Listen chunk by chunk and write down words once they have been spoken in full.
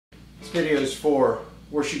video is for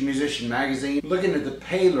Worship Musician Magazine. Looking at the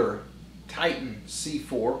Palir Titan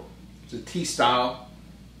C4. It's a T-style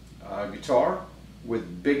guitar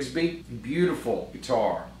with Bigsby. Beautiful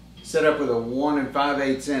guitar. Set up with a 1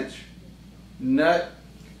 5/8 inch nut.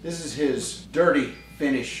 This is his dirty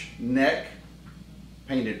finish neck,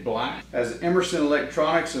 painted black. Has Emerson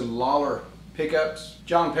electronics and Lollar pickups.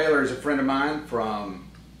 John Palir is a friend of mine from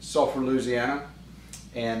Sulphur, Louisiana,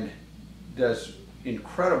 and does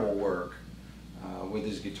incredible work with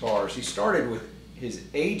his guitars. He started with his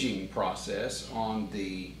aging process on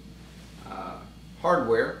the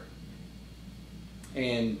hardware,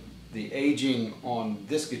 and the aging on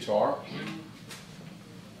this guitar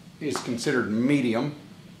is considered medium.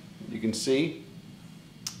 You can see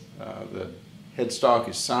the headstock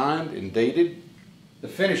is signed and dated. The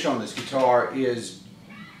finish on this guitar is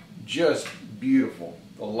just beautiful.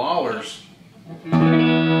 The Lollars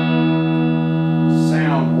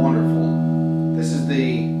sound wonderful. This is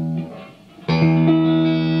the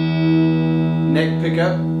neck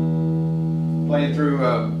pickup, playing through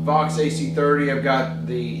a Vox AC30. I've got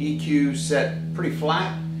the EQ set pretty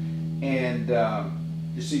flat, and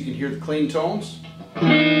just so you can hear the clean tones.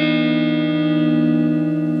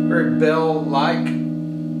 Very bell-like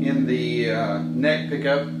in the neck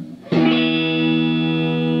pickup. You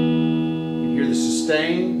can hear the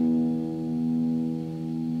sustain.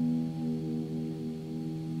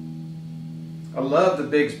 I love the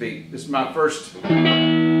Bigsby. This is my first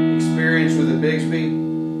experience with the Bigsby.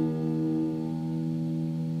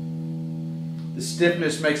 The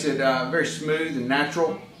stiffness makes it very smooth and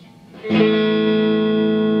natural.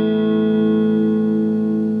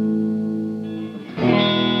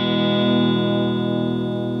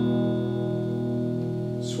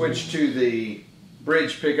 Switch to the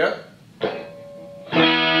bridge pickup.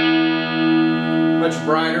 Much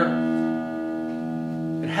brighter.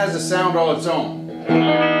 It has a sound all its own.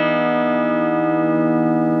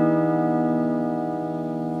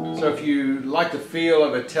 So if you like the feel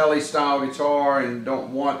of a telly style guitar and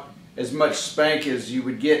don't want as much spank as you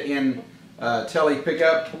would get in a telly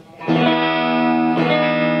pickup,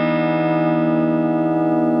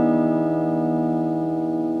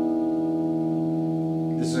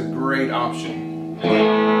 this is a great option.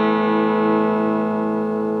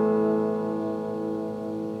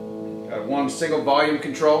 Got one single volume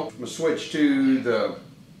control. I'm going to switch to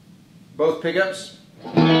both pickups.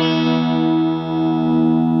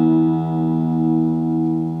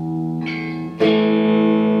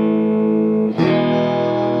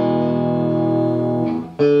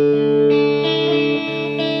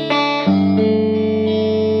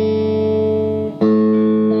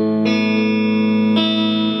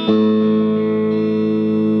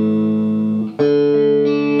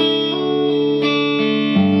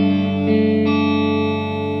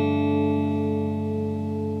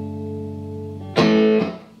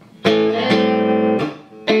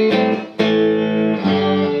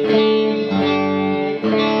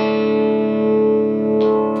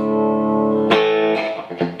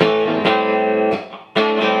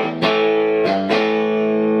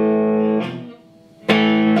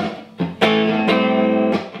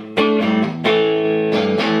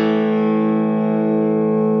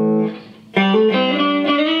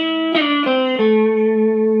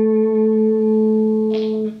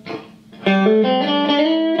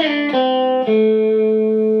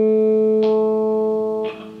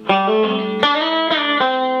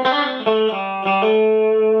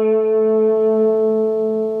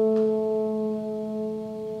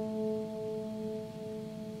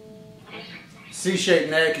 C-shaped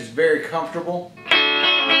neck is very comfortable.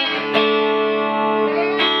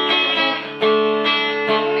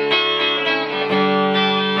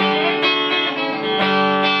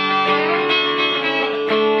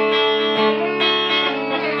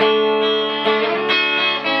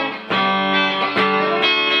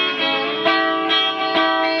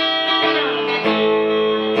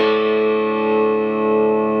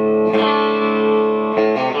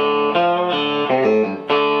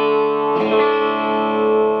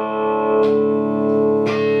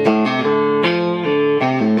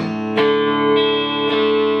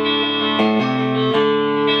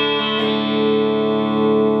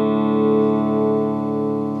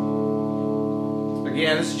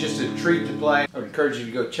 Again, this is just a treat to play. I would encourage you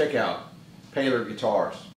to go check out Palir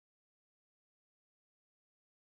Guitars.